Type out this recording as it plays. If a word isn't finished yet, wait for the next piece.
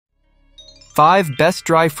5 best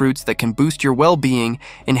dry fruits that can boost your well-being,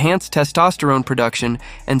 enhance testosterone production,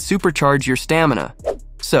 and supercharge your stamina.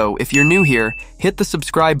 So, if you're new here, hit the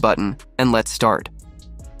subscribe button and let's start.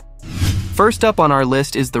 First up on our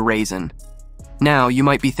list is the raisin. Now, you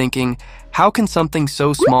might be thinking, how can something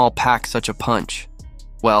so small pack such a punch?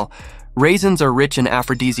 Well, raisins are rich in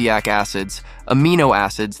aphrodisiac acids, amino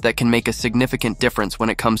acids that can make a significant difference when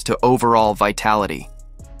it comes to overall vitality.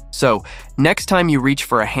 So, next time you reach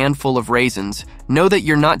for a handful of raisins, know that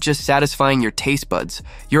you're not just satisfying your taste buds,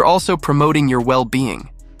 you're also promoting your well-being.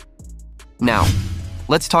 Now,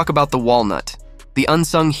 let's talk about the walnut, the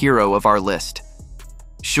unsung hero of our list.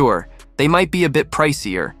 Sure, they might be a bit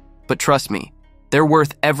pricier, but trust me, they're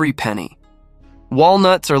worth every penny.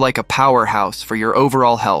 Walnuts are like a powerhouse for your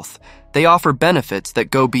overall health. They offer benefits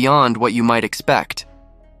that go beyond what you might expect.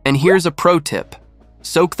 And here's a pro tip.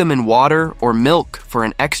 Soak them in water or milk for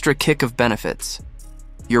an extra kick of benefits.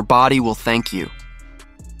 Your body will thank you.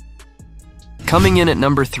 Coming in at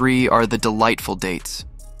number 3 are the delightful dates,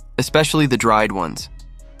 especially the dried ones.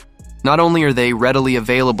 Not only are they readily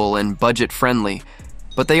available and budget-friendly,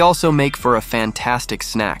 but they also make for a fantastic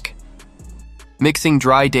snack. Mixing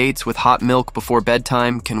dry dates with hot milk before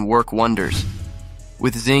bedtime can work wonders.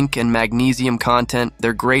 With zinc and magnesium content,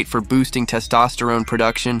 they're great for boosting testosterone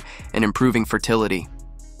production and improving fertility.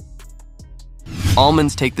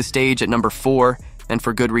 Almonds take the stage at number 4, and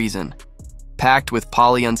for good reason. Packed with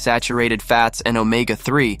polyunsaturated fats and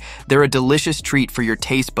omega-3, they're a delicious treat for your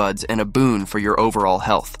taste buds and a boon for your overall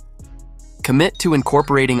health. Commit to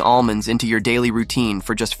incorporating almonds into your daily routine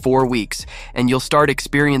for just 4 weeks, and you'll start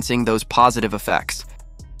experiencing those positive effects.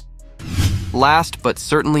 Last but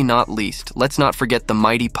certainly not least, let's not forget the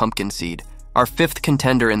mighty pumpkin seed, our 5th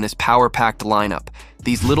contender in this power-packed lineup.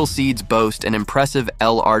 These little seeds boast an impressive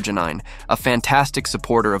L-arginine, a fantastic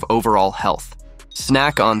supporter of overall health.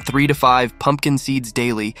 Snack on 3 to 5 pumpkin seeds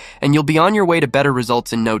daily, and you'll be on your way to better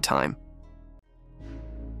results in no time.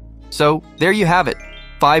 So, there you have it.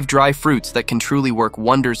 5 dry fruits that can truly work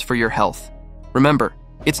wonders for your health. Remember,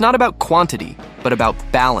 it's not about quantity, but about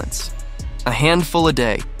balance. A handful a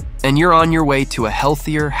day, and you're on your way to a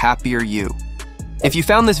healthier, happier you. If you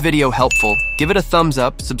found this video helpful, give it a thumbs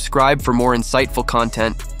up, subscribe for more insightful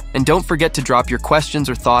content, and don't forget to drop your questions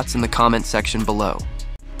or thoughts in the comment section below.